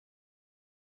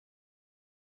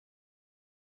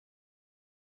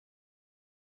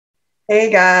Hey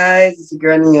guys, it's your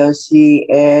girl Neoshi,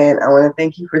 and I want to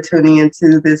thank you for tuning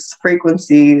into this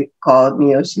frequency called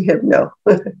Neoshi Hypno.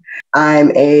 I'm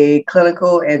a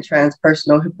clinical and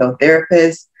transpersonal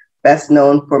hypnotherapist, best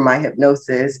known for my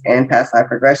hypnosis and past life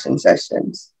regression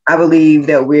sessions. I believe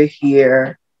that we're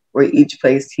each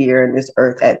placed here in this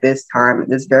earth at this time, at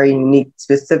this very unique,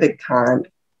 specific time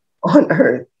on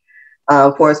earth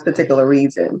for a particular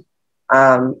reason.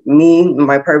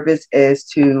 My purpose is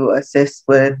to assist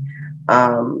with,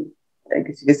 I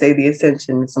guess you could say, the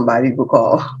ascension, somebody will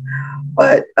call.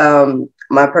 But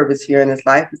my purpose here in this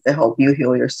life is to help you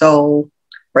heal your soul,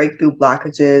 break through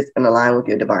blockages, and align with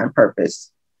your divine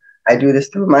purpose. I do this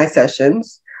through my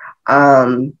sessions.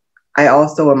 Um, I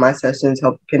also, in my sessions,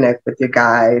 help connect with your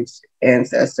guides,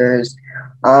 ancestors,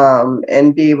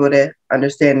 and be able to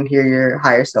understand and hear your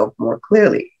higher self more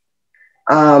clearly.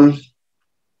 Um,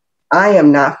 I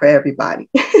am not for everybody.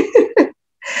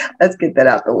 Let's get that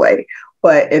out the way.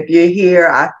 But if you're here,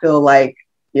 I feel like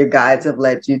your guides have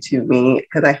led you to me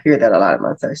because I hear that a lot of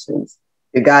my sessions.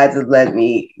 Your guides have led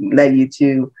you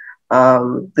to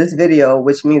this video,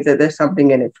 which means that there's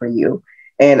something in it for you.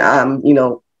 And I'm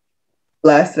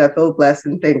blessed. I feel blessed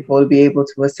and thankful to be able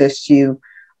to assist you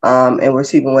and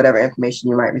receiving whatever information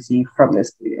you might receive from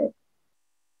this video.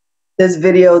 This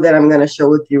video that I'm going to show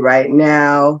with you right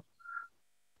now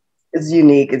is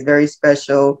unique. It's very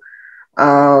special.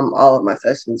 All of my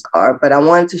sessions are, but I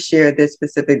wanted to share this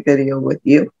specific video with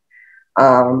you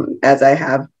as I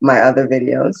have my other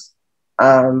videos.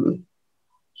 Um,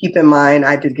 Keep in mind,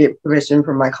 I did get permission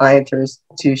from my clienters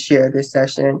to share this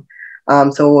session.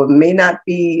 So it may not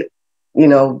be,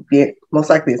 most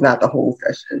likely it's not the whole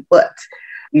session, but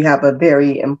you have a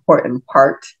very important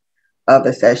part of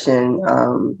the session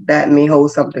that may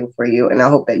hold something for you. And I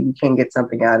hope that you can get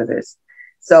something out of this.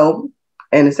 So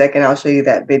in a second, I'll show you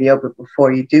that video. But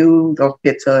before you do, don't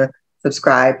forget to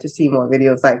subscribe to see more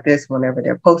videos like this whenever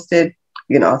they're posted.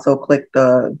 You can also click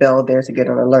the bell there to get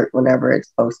an alert whenever it's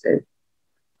posted.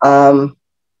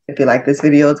 If you like this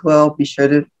video as well, be sure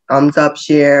to thumbs up,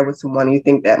 share with someone you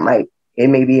think that it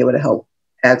may be able to help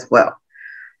as well.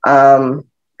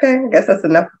 Okay, I guess that's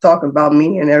enough talking about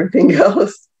me and everything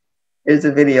else. Here's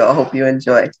a video. I hope you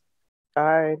enjoy.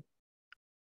 Side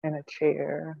in a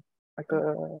chair, like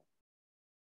a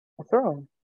throne.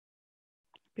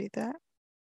 Repeat that.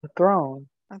 A throne.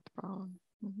 A throne.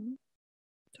 Mm-hmm.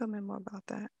 Tell me more about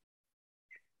that.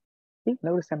 Keep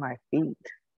noticing my feet.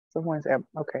 Someone's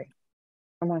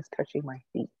touching my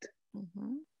feet.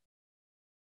 Mm-hmm.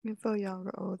 You feel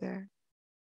younger, older.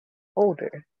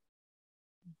 Older.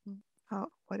 Mm-hmm.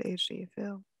 What age do you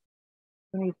feel?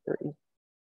 23.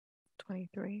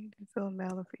 23. Do you feel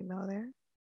male or female there?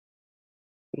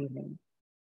 Female.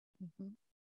 Mm-hmm.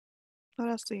 What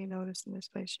else do you notice in this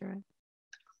place you're in?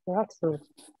 Lots of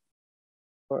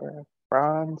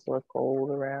bronze or gold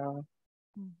around.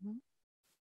 Mm-hmm.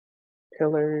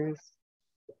 Pillars.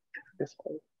 This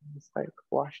place is like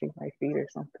washing my feet or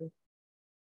something.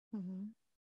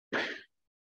 Mm-hmm.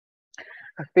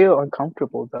 I feel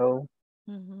uncomfortable though.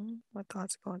 Mm-hmm. What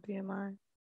thoughts go through your mind?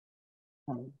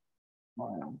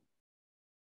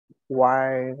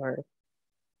 Why or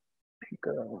like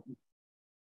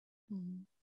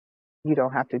you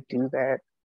don't have to do that.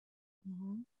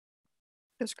 Mm-hmm.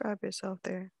 Describe yourself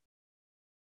there.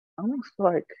 I almost feel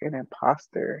like an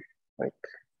imposter. Like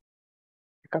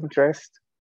I'm dressed.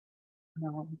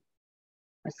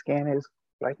 My skin is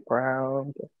like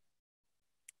brown.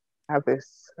 I have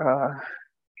this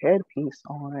headpiece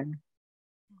on.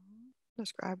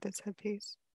 Describe this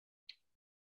headpiece.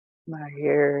 My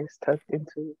hair is tucked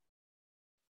into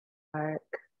black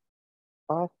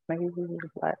cloth, maybe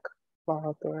black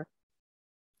cloth or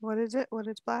What is it? What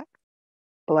is black?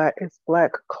 black. It's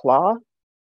black cloth,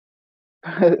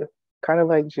 kind of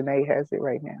like Janae has it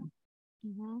right now.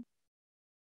 Mm-hmm.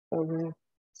 Over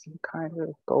some kind of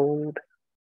gold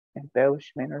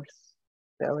embellishment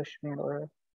or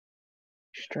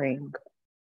string.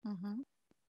 Mm-hmm.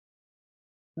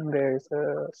 And there's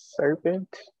a serpent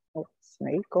or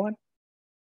snake on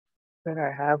that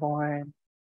I have on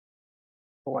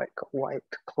like a white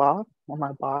cloth on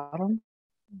my bottom.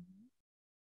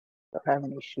 Don't have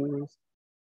any shoes.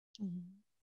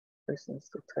 Person's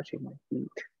still touching my feet.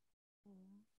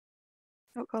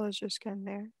 What color is your skin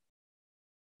there?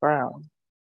 Brown.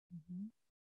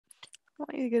 I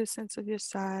want you to get a sense of your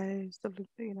size, the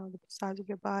size of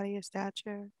your body, your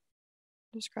stature.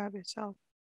 Describe yourself.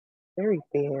 Very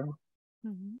thin.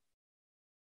 Mm-hmm.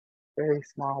 Very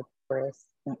small breasts.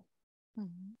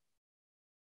 Mm-hmm.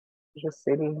 Just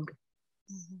sitting.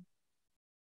 Mm-hmm.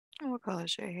 And what color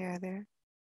is your hair there?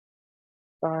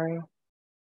 Sorry.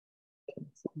 Can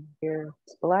see my hair?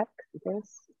 It's black, I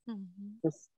guess. Mm-hmm.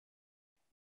 Just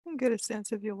Get a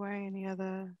sense if you're wearing any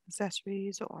other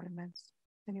accessories or ornaments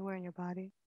anywhere in your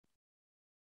body.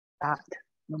 not,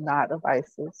 not of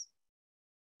Isis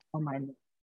on my neck.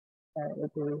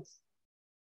 It is,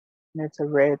 and it's a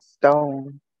red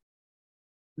stone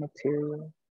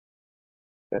material.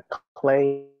 The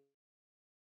clay.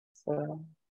 So,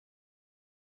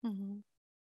 Mm-hmm.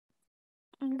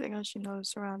 Anything else you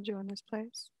notice around you in this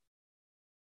place?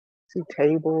 see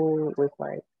tables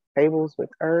with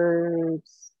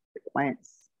herbs,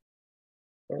 plants.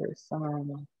 There's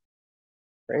some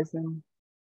resin,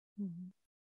 Mm-hmm.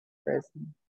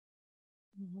 resin.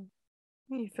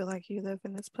 Mm-hmm. You feel like you live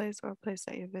in this place or a place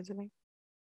that you're visiting?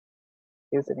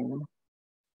 Visiting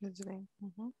Visiting.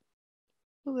 Mm-hmm.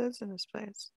 Who lives in this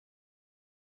place?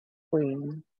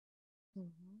 queen.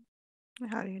 Mm-hmm.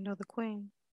 How do you know the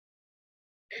queen?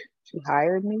 She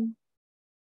hired me.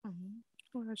 Mm-hmm.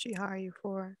 What did she hire you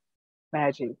for?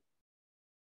 Magic,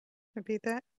 Repeat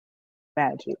that.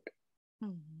 magic.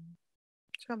 Mm-hmm.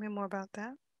 Tell me more about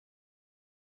that.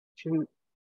 She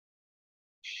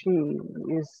she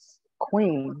is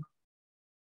queen.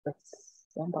 That's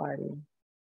somebody.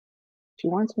 She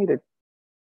wants me to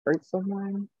hurt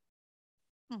someone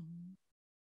Mm-hmm.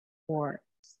 or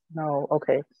no.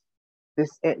 Okay,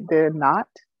 they're not.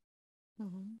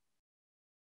 Mm-hmm.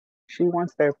 She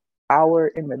wants their power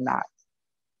in the knot.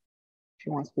 She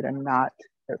wants me to knot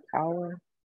their power.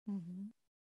 Mm-hmm.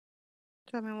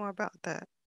 Tell me more about that.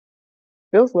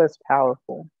 Feels less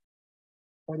powerful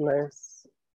or less.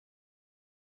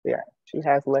 Yeah, she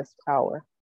has less power.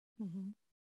 Mm-hmm.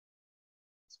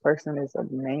 This person is a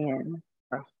man,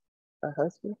 a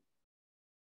husband.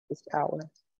 His power.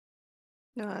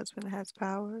 Your husband has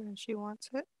power and she wants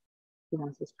it. He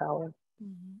wants his power.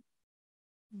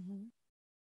 Mm-hmm. Mm-hmm.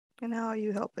 And how are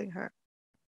you helping her?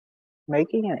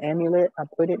 Making an amulet. I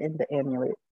put it in the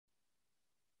amulet.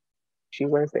 She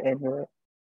wears the amulet.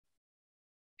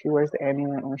 She wears the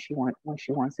amulet when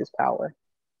she wants his power.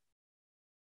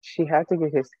 She had to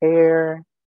get his hair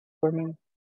for me.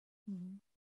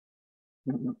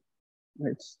 Mm-hmm. Mm-mm.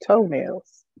 It's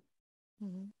toenails.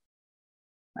 Mm-hmm.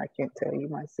 I can't tell you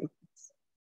my secrets.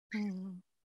 Mm-hmm.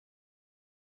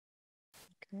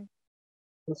 Okay.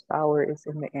 His power is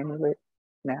in the amulet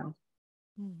now.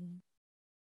 Mm-hmm.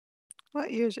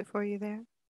 What year is it for you there?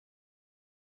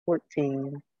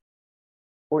 14,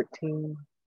 14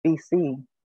 BC.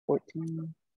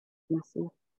 14 BC.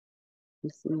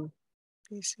 BC.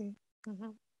 BC. Mm-hmm.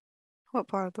 What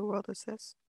part of the world is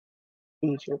this?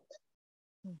 Egypt.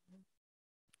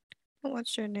 Mm-hmm.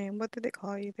 What's your name? What did they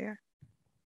call you there?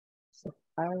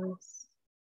 Sapphirus.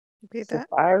 Repeat that.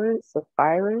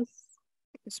 Sapphirus.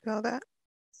 You spell that?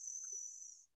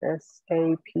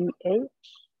 SAPH.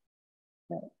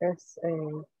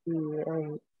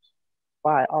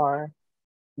 SAPHYR.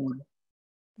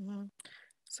 Mm-hmm.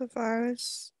 So,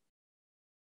 Virus,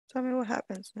 tell me what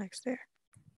happens next there.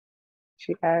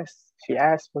 She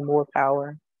asked for more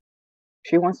power.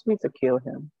 She wants me to kill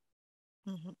him,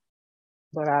 Mm-hmm.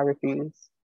 but I refuse.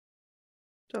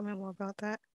 Tell me more about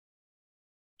that.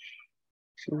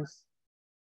 She's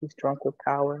she's drunk with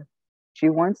power. She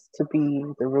wants to be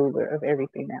the ruler of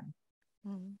everything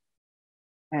now.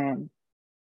 Mm-hmm. And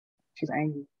she's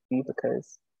angry with me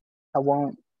because I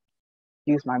won't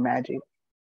use my magic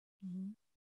Mm-hmm.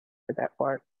 for that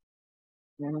part.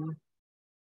 And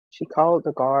she called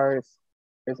the guards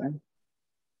prison.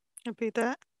 Repeat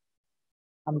that.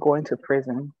 I'm going to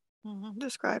prison. Mm-hmm.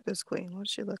 Describe this queen. What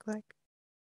does she look like?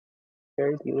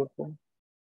 Very beautiful.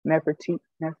 Nefertiti.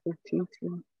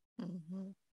 Mm-hmm.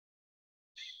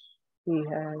 He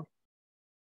has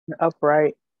an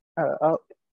upright, up,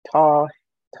 tall,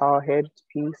 tall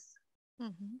headpiece.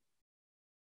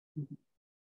 Mm-hmm.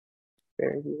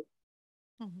 Very beautiful.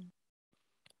 Mm-hmm.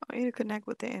 I want you to connect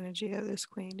with the energy of this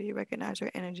queen. Do you recognize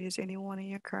her energy as anyone in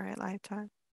your current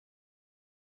lifetime?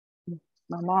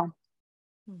 My mom.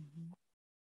 Mm-hmm.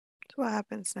 So what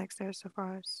happens next there,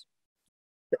 Sephiroth?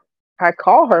 I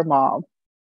call her mom.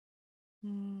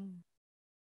 Mm,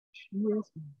 She is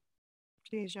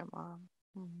she's your mom.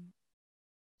 Mm-hmm.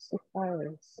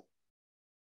 Sapphirus.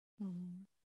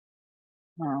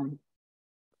 Mm-hmm. Um,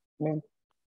 and,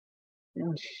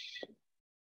 and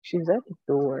she's at the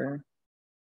door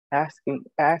asking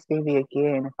me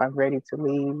again if I'm ready to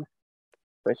leave,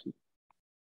 but she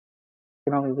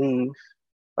can only leave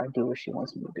if I do what she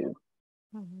wants me to do.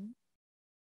 Mm-hmm.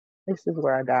 This is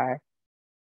where I die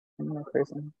in the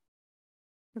prison.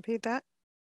 Repeat that.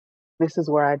 This is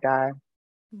where I die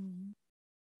Mm-hmm.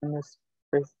 in this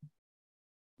prison.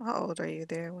 How old are you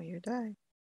there when you die?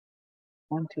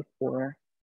 24.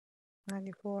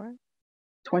 94,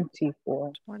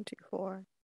 24. 24.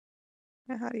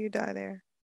 And how do you die there?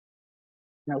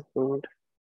 No food.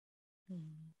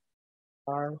 Mhm.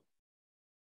 Starve.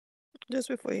 Just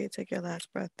before you take your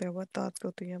last breath there, what thoughts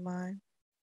go through your mind?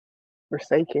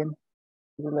 Forsaken.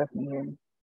 You left me here.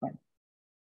 I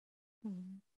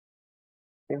Mhm.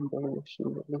 didn't believe she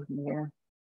would leave me here.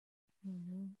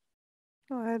 Mhm.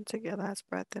 Go ahead and take your last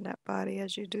breath in that body.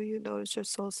 As you do, you notice your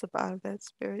soul slip out of that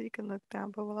spirit. You can look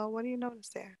down below. What do you notice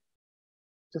there?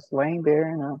 Just laying there,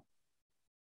 and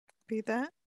Be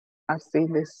that? I've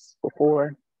seen this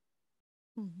before.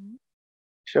 Mm-hmm.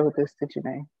 Showed this to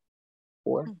Janae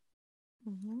before.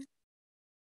 Mm-hmm.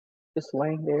 Just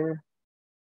laying there,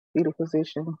 fetal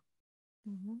position,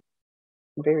 Mm-hmm.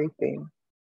 very thin,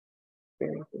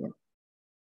 very thin.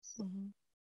 Mm-hmm.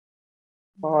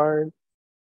 Hard.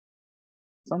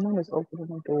 Someone is opening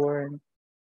the door and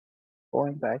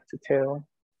going back to tell,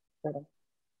 but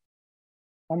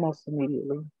almost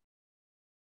immediately,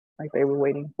 like they were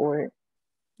waiting for it.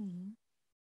 Mm-hmm.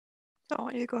 So I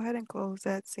want you to go ahead and close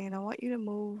that scene. I want you to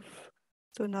move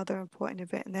to another important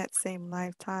event in that same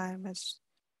lifetime as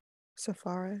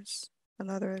Sepharis.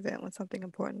 Another event when something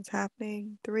important is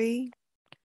happening. 3,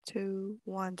 2,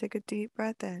 1. Take a deep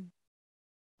breath in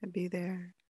and be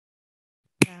there.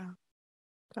 Now,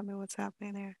 tell me what's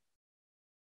happening there.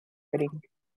 Wedding,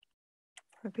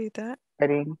 Repeat that.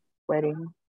 wedding,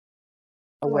 wedding,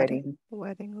 a Wedding. wedding.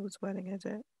 Wedding. Whose wedding is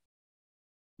it?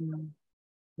 Mm.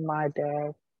 My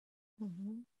dad,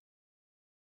 Mm-hmm.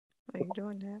 What are you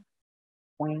doing there?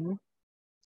 Queen.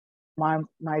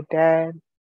 My dad,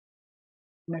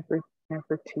 Nefertiti,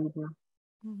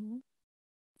 Mm-hmm.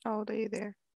 How old are you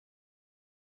there?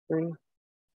 3.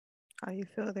 How do you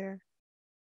feel there?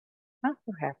 Not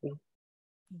so happy.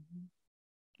 Mm-hmm.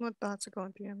 What thoughts are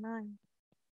going through your mind?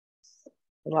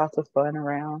 Lots of fun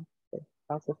around,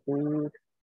 lots of food,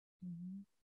 Mm-hmm.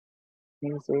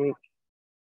 music,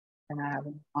 and I have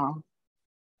a mom.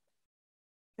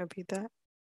 Repeat that.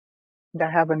 I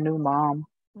have a new mom.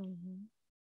 Mm-hmm.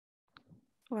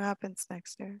 What happens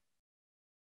next there?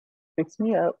 Picks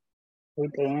me up. We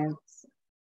dance.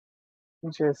 We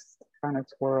just kind of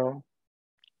twirl.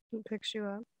 Who picks you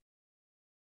up?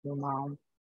 New mom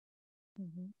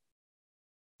Mm-hmm.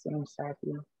 seems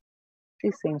happy.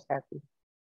 She seems happy.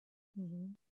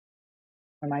 Mm-hmm.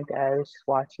 And my dad is just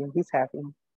watching. He's happy.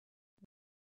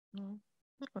 Mm-hmm.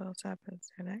 What else happens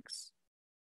there next?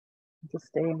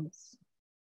 Just dance.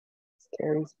 Just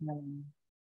carries me.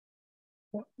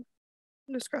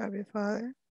 Describe your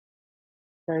father.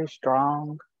 Very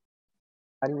strong.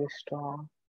 Body is strong.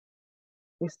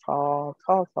 He's tall,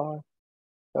 tall, tall.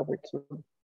 Over 2.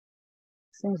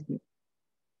 Seems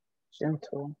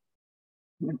gentle.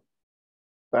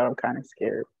 But I'm kind of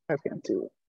scared of him too.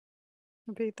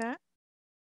 Repeat that.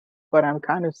 But I'm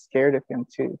kind of scared of him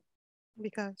too.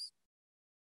 Because.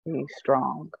 He's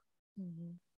strong.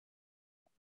 Mm-hmm.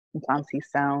 Sometimes he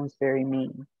sounds very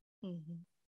mean. Mm-hmm.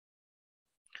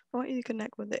 I want you to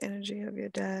connect with the energy of your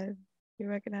dad. You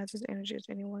recognize his energy as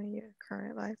anyone in your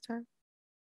current lifetime?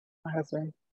 My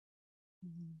husband,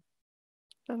 Mm-hmm.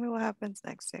 Tell me what happens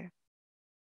next there.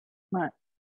 my,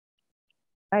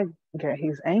 I get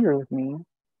he's angry with me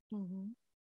Mm-hmm.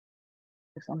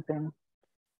 or something.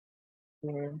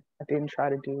 Yeah, I didn't try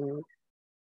to do it.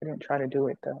 I didn't try to do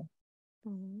it though.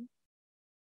 Mm-hmm.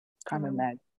 Kind of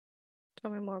mad.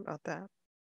 Tell me more about that.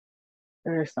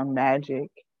 There's some magic,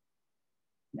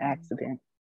 an Mm-hmm. accident.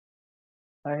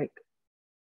 Like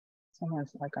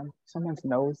someone's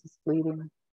nose is bleeding.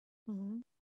 Mm-hmm.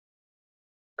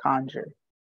 Conjure.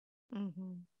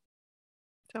 Mm-hmm.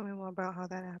 Tell me more about how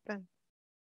that happened.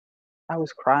 I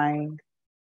was crying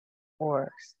or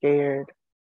scared.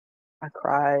 I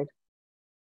cried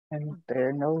and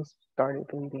their nose started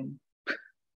bleeding.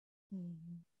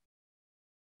 Mm-hmm.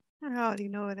 And how do you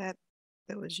know that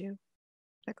it was you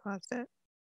that caused it?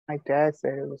 My dad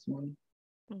said it was me.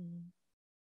 Mm-hmm.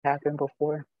 Happened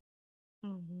before.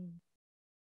 Mm-hmm.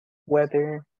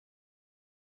 Weather,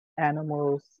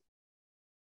 animals.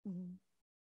 Mm-hmm.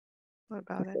 What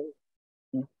about it?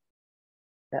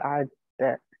 That I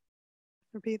that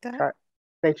Repeat that. try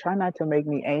they try not to make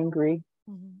me angry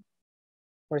Mm-hmm.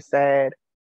 or sad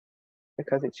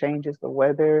because it changes the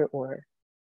weather or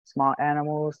small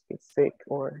animals get sick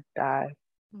or die.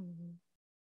 Mm-hmm.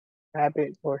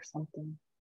 Rabbit or something.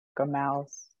 Like a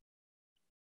mouse.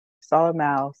 Saw a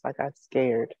mouse, I got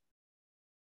scared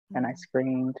and I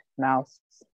screamed. Mouse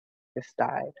just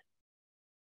died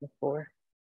before.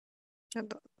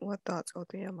 And what thoughts go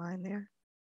through your mind there?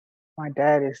 My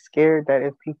dad is scared that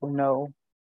if people know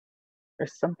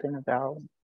there's something about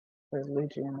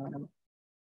religion or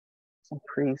some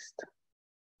priest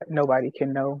Nobody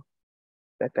can know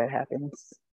that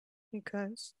happens.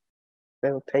 Because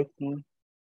They'll take me.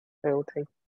 They'll take,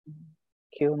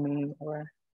 kill me, or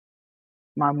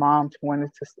my mom wanted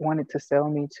to sell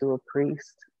me to a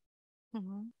priest.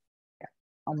 mm-hmm.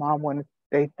 My mom wanted.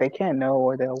 They can't know,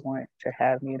 or they'll want to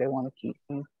have me. They want to keep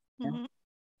me Mm-hmm.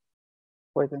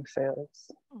 for themselves.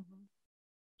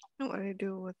 Mm-hmm. What do they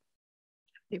do with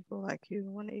people like you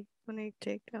when they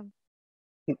take them?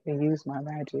 They use my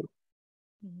magic.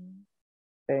 Mm-hmm.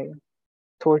 They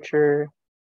torture,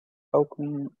 poke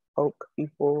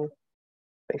people.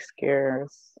 They scare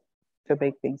us to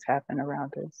make things happen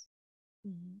around us.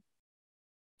 Mm-hmm.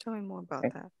 Tell me more about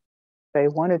If that. they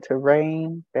wanted to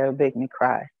rain, they would make me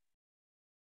cry.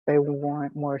 They would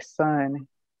want more sun,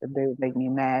 they would make me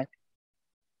mad.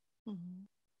 Mm-hmm.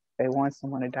 They want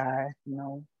someone to die,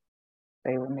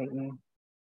 they would make me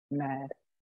mad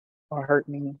or hurt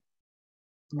me.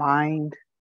 Mind,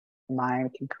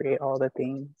 mind can create all the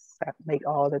things, make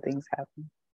all the things happen.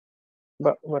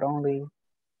 But only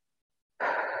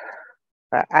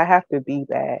I have to be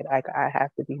bad. Like I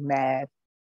have to be mad,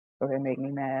 or they make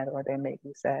me mad, or they make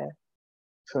me sad,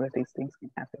 so that these things can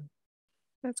happen.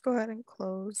 Let's go ahead and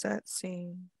close that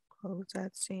scene. Close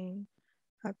that scene.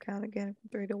 I'll count again from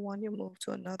 3 to 1. You move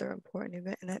to another important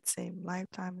event in that same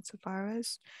lifetime in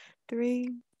Sapphira's.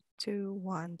 3, 2,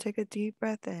 1. Take a deep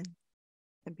breath in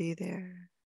and be there.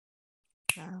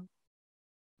 Now,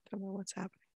 tell me what's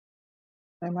happening.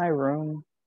 In my room,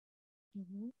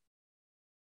 Mm-hmm.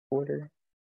 order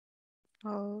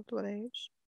Oh, what age?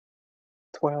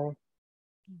 12,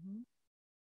 Mm-hmm.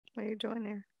 What are you doing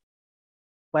there?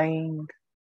 playing.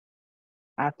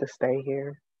 I have to stay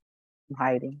here. I'm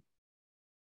hiding.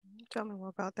 Tell me more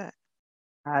about that.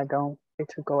 I don't get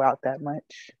to go out that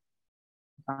much.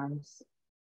 Sometimes,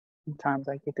 sometimes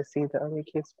I get to see the other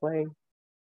kids play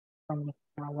from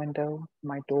my window,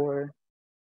 my door.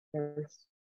 There's,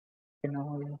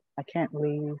 I can't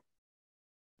leave.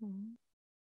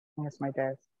 Mm-hmm. It's my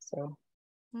desk. So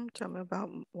Tell me about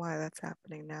why that's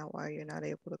happening now, why you're not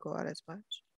able to go out as much.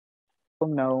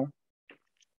 people know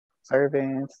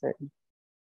servants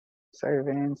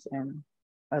and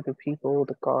other people,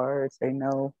 the guards, they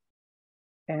know.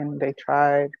 And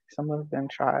some of them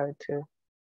tried to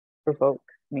provoke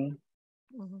me.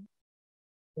 Mm-hmm.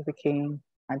 The king,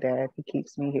 my dad, he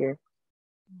keeps me here.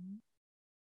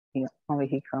 Mm-hmm.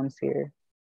 He comes here.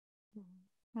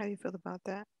 How do you feel about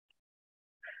that?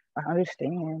 I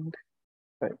understand,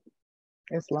 but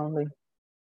it's lonely.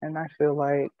 And I feel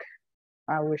like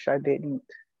I wish I didn't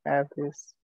have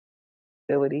this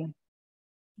ability.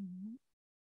 Mm-hmm.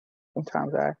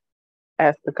 Sometimes I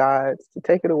ask the gods to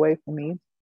take it away from me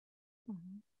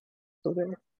Mm-hmm. so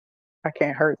that I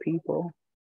can't hurt people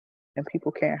and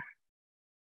people can't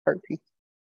hurt people.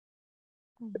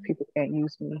 That Mm-hmm. people can't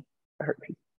use me to hurt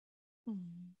people.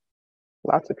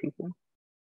 Mm-hmm. Lots of people.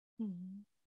 Mm-hmm.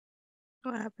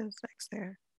 What happens next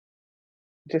there?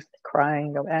 Just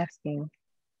crying.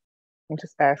 I'm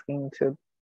just asking to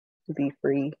be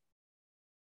free.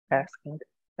 Asking,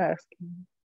 asking,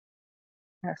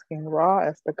 asking Raw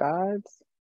as the gods.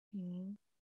 Mm-hmm.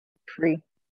 Free.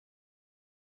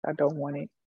 I don't want it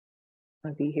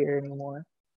to be here anymore.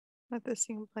 Let the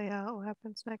scene play out. What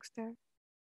happens next there?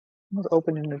 I was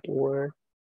opening the door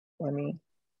for me.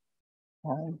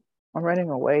 I'm running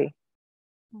away.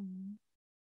 Mm-hmm.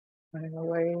 Running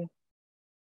away.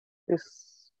 This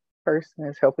person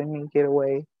is helping me get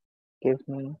away. Give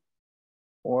me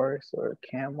horse or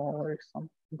camel or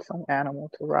some animal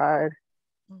to ride.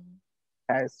 Mm-hmm.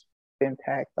 Has been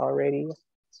packed already.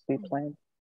 We Mm-hmm. plan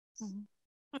Mm-hmm.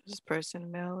 Is this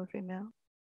person male or female?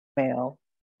 male.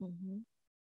 Mm-hmm.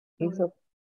 He's a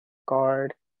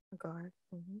guard. A guard.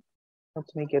 Mm-hmm.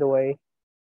 Helps me get away.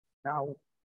 I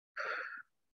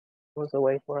was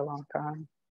away for a long time.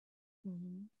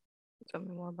 Mm-hmm. Tell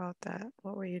me more about that.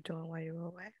 What were you doing while you were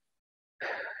away?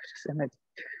 Just in the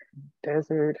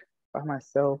desert by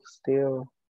myself still.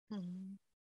 Mm-hmm.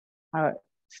 I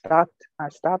I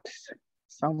stopped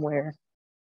somewhere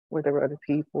where there were other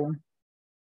people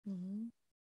Mm-hmm.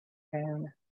 and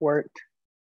worked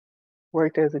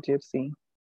as a gypsy.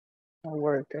 I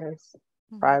worked as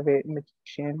Mm-hmm. private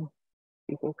magician.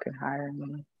 People can hire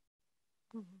me.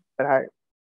 Mm-hmm. But I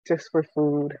just for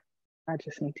food. I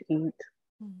just need to eat.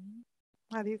 Mm-hmm.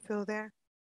 How do you feel there?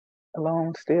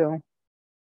 Alone still.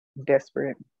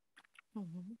 Desperate.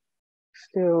 Mm-hmm.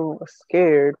 Still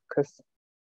scared because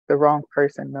the wrong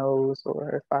person knows,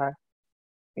 or if the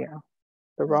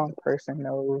Mm-hmm. wrong person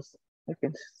knows, it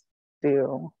can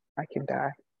I can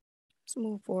die. Let's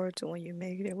move forward to when you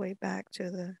made your way back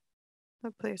to the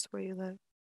place where you live.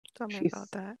 Tell me about She's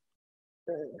that.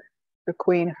 the The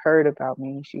queen heard about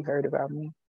me. She heard about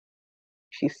me.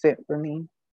 She sent for me,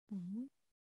 Mm-hmm.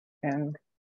 and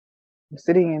I'm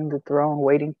sitting in the throne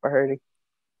waiting for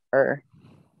her,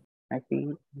 my feet,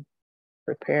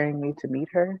 preparing me to meet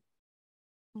her.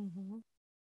 Mm-hmm.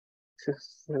 This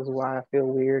is why I feel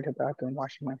weird about them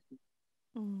washing my feet.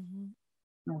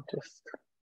 Mm-hmm.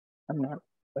 I'm not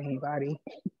anybody.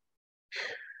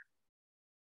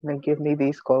 They give me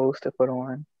these clothes to put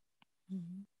on.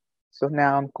 Mm-hmm. So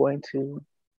now I'm going to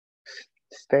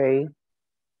stay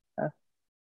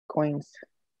Queen's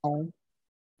home.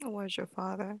 Where's your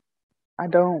father? I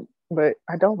don't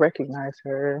recognize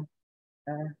her,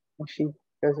 and she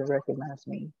doesn't recognize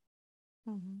me.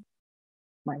 Mm-hmm.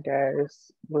 My dad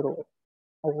is a little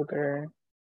older.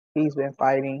 He's been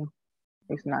fighting.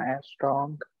 He's not as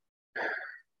strong,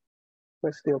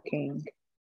 but still king.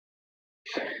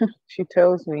 She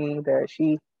tells me that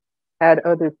she had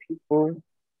other people,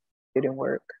 didn't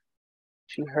work.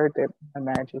 She heard that my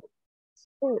magic.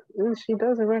 Oh, she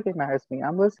doesn't recognize me.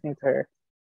 I'm listening to her.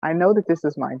 I know that this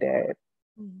is my dad.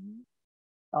 Mm-hmm.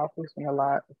 Offers me a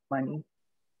lot of money.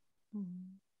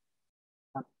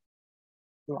 Mm-hmm.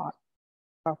 A lot.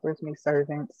 Offers me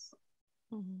servants.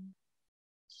 Mm-hmm.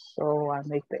 So I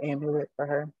make the amulet for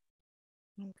her.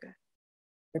 Okay.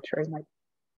 Betray my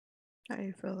How do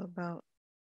you feel about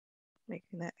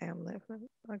making that amulet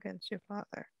against your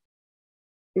father?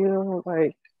 feel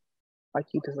like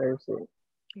he deserves it.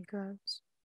 Because.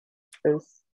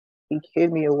 Because he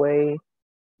hid me away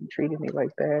and treated me like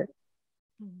that.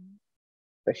 Mm-hmm.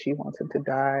 But she wants him to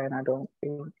die, and I don't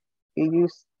think he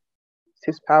used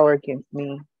his power against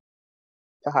me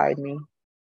to hide me.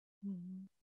 Mm-hmm.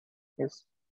 His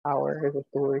power, his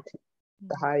authority to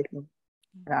Mm-hmm. hide me.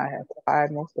 And I had to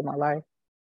hide most of my life.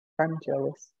 I'm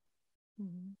jealous,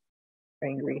 Mm-hmm.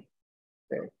 angry.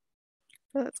 So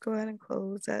let's go ahead and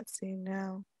close that scene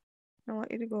now. I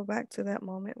want you to go back to that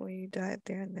moment when you died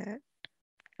there in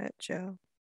that jail.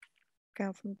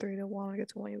 Count from 3 to 1. Get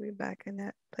to when you'll be back in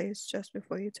that place just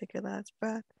before you take your last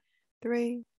breath.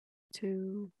 3,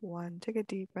 2, 1. Take a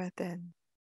deep breath in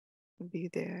and be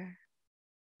there.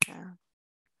 Now,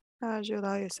 as you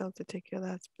allow yourself to take your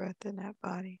last breath in that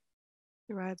body,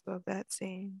 you rise above that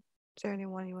scene. Is there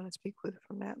anyone you want to speak with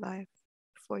from that life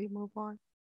before you move on?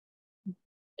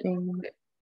 King,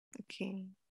 The king.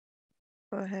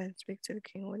 Go ahead, speak to the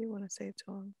king. What do you want to say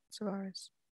to him, Solaris?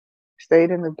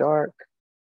 stayed in the dark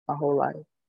my whole life,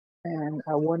 and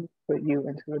I wouldn't put you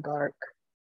into the dark.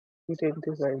 You didn't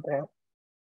deserve that.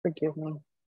 Forgive me.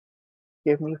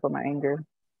 Forgive me for my anger.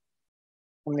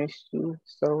 I missed you.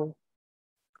 So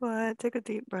Go ahead, take a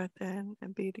deep breath in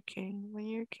and be the king. When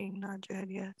you're king, nod your head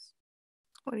yes.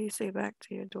 What do you say back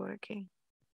to your daughter, king?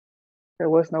 there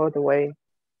was no other way.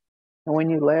 And when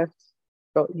you left,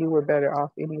 felt you were better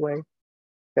off anyway.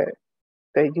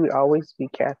 That you'd always be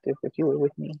captive if you were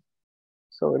with me.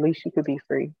 So at least you could be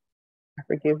free. I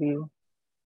forgive you.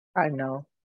 I know.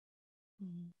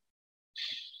 Mm-hmm.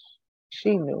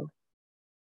 She knew.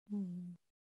 Mm-hmm.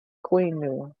 Queen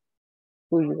knew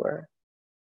who you were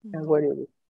and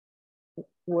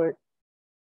what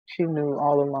she knew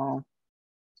all along.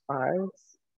 Spies.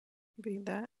 Be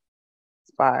that.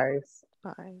 Spies.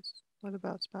 Spies. What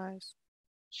about spies?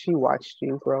 She watched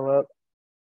you grow up.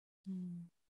 Mm-hmm.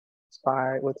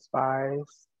 Spy with spies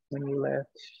when you left.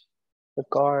 The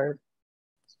guard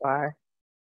spy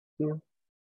you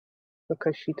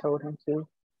because she told him to.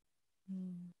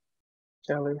 Mm-hmm.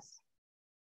 Jealous.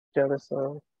 Jealous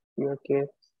of your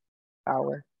gift,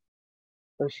 power.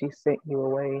 So she sent you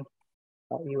away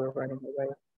while you were running away.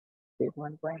 Didn't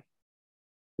run away.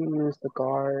 She used the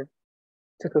guard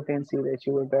to convince you that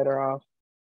you were better off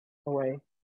away.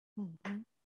 Mm-hmm.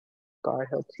 God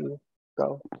helped you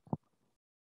go.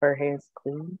 Her hands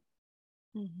clean.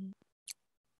 Mm-hmm.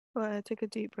 Go ahead, take a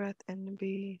deep breath and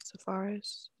be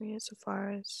Sepharis. Me and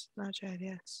Sepharis, nod your head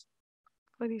yes.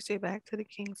 What do you say back to the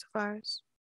king, Sepharis?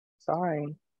 Sorry.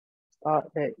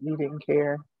 Thought that you didn't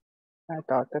care. I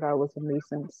thought that I was a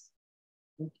nuisance.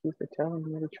 Thank you for telling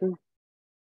me the truth,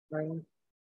 Rain.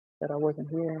 That I wasn't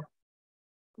here.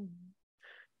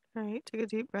 Mm-hmm. All right, take a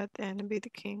deep breath in and be the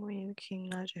king. When you're the king,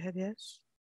 nod your head yes.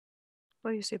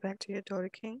 What do you say back to your daughter,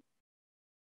 king?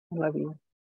 I love you.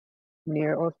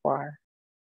 Near or far.